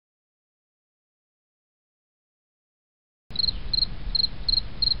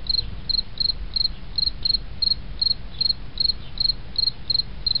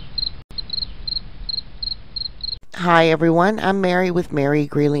Hi everyone, I'm Mary with Mary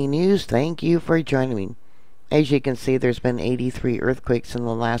Greeley News. Thank you for joining me. As you can see, there's been 83 earthquakes in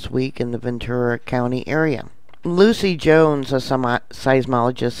the last week in the Ventura County area. Lucy Jones, a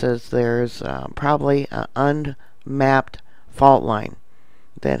seismologist, says there's probably an unmapped fault line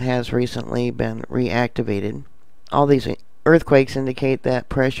that has recently been reactivated. All these earthquakes indicate that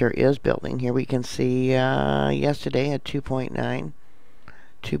pressure is building. Here we can see yesterday a 2.9,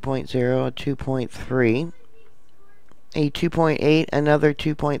 2.0, a 2.3. A 2.8, another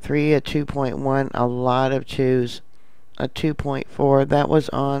 2.3, a 2.1, a lot of 2s, a 2.4, that was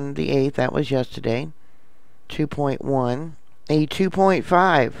on the 8th, that was yesterday, 2.1, a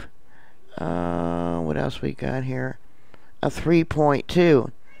 2.5, what else we got here, a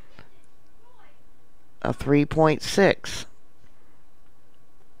 3.2, a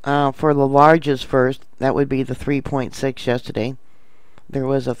 3.6, for the largest first, that would be the 3.6 yesterday. There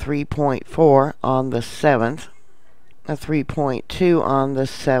was a 3.4 on the 7th. A 3.2 on the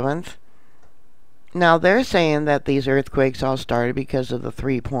 7th. Now they're saying that these earthquakes all started because of the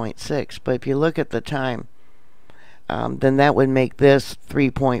 3.6, but if you look at the time, then that would make this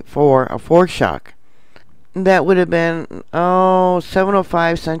 3.4 a foreshock. That would have been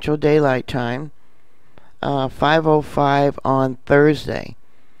 7:05 Central Daylight Time, 5:05 on Thursday.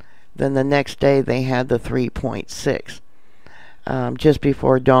 Then the next day they had the 3.6, just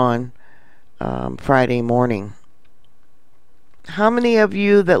before dawn, Friday morning. How many of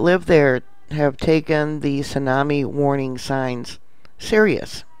you that live there have taken the tsunami warning signs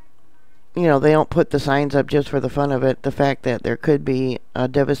serious? You know, they don't put the signs up just for the fun of it. The fact that there could be a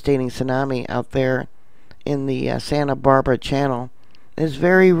devastating tsunami out there in the Santa Barbara Channel is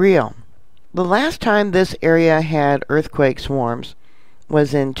very real. The last time this area had earthquake swarms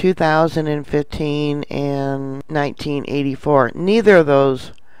was in 2015 and 1984. Neither of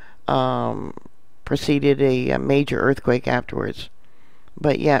those preceded a major earthquake afterwards.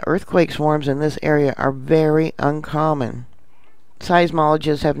 But yeah, earthquake swarms in this area are very uncommon.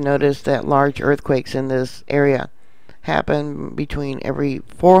 Seismologists have noticed that large earthquakes in this area happen between every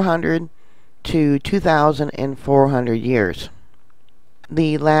 400 to 2,400 years.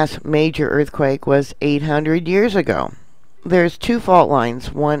 The last major earthquake was 800 years ago. There's two fault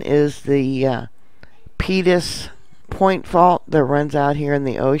lines. One is the Pettus Point Fault that runs out here in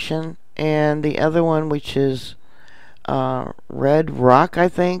the ocean, and the other one, which is Red Rock, I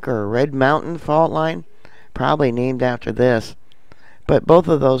think, or Red Mountain Fault Line, probably named after this. But both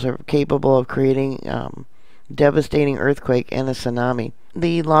of those are capable of creating devastating earthquake and a tsunami.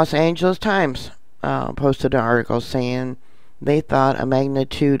 The Los Angeles Times posted an article saying they thought a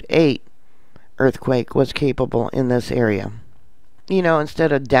magnitude 8 earthquake was capable in this area. You know,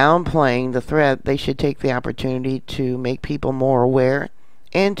 instead of downplaying the threat, they should take the opportunity to make people more aware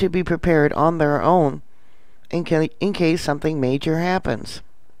and to be prepared on their own in case something major happens.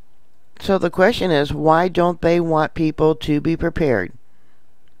 So the question is, why don't they want people to be prepared?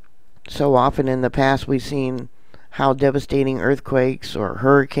 So often in the past we've seen how devastating earthquakes or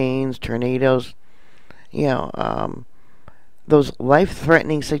hurricanes, tornadoes, you know, those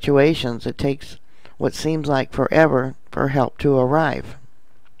life-threatening situations, it takes what seems like forever for help to arrive.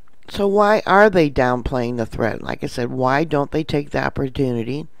 So why are they downplaying the threat? Like I said, why don't they take the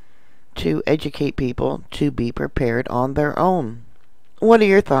opportunity to educate people to be prepared on their own? What are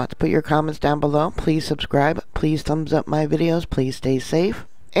your thoughts? Put your comments down below. Please subscribe. Please thumbs up my videos. Please stay safe.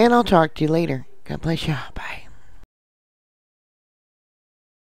 And I'll talk to you later. God bless you. Bye.